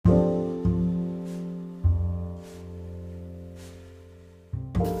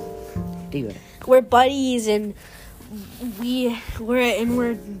Dude. We're buddies, and we're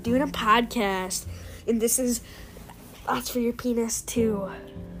doing a podcast, and this is Thoughts for Your Penis too.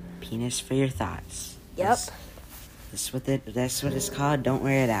 Penis for your thoughts. Yep. That's what it's called. Don't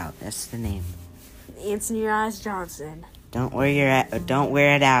wear it out. That's the name. Ants in Your Eyes Johnson. Don't wear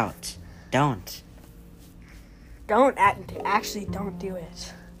it out. Don't. Don't do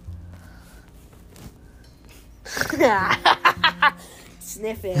it.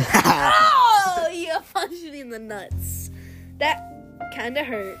 Sniff it. Oh, you punched me in the nuts. That kind of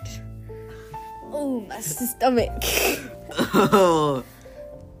hurt. Oh, my stomach. Oh.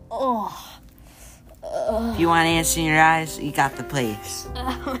 Oh. If you want ants in your eyes, you got the place.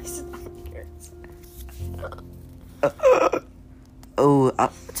 My stomach hurts.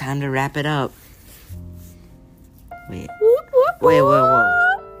 Time to wrap it up. Wait. Whoop, whoop, Whoa.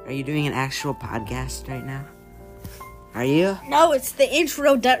 whoop. Are you doing an actual podcast right now? Are you? No, it's the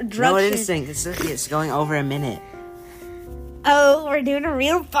introduction. No, it isn't. It's going over a minute. Oh, we're doing a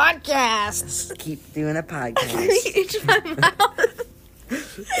real podcast. Let's keep doing a podcast. Itch my mouth.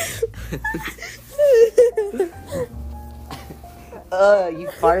 You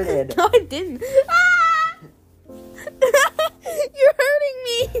farted. No, I didn't. Ah! You're hurting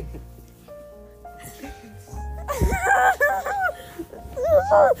me.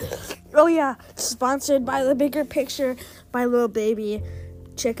 Oh yeah, sponsored by The Bigger Picture by Lil Baby.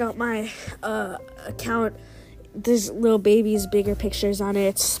 Check out my account. There's Lil Baby's Bigger Pictures on it.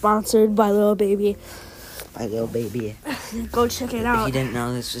 It's sponsored by Lil Baby. By Lil Baby. Go check it If out. you didn't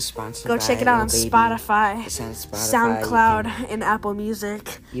know, this was sponsored Go by check it out Lil on Baby. Spotify, It's on Spotify. SoundCloud, and Apple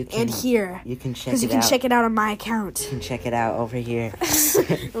Music, and here. You can check Because it you can out. check it out on my account. You can check it out over here.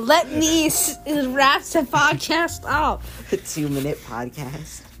 Let me wrap the podcast up. A 2-minute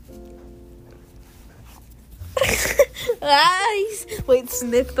podcast. Wait,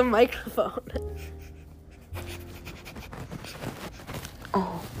 sniff the microphone.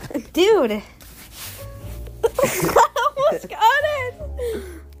 Oh. Dude. I almost got it.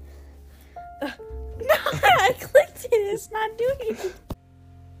 No, I clicked it. It's not doing it.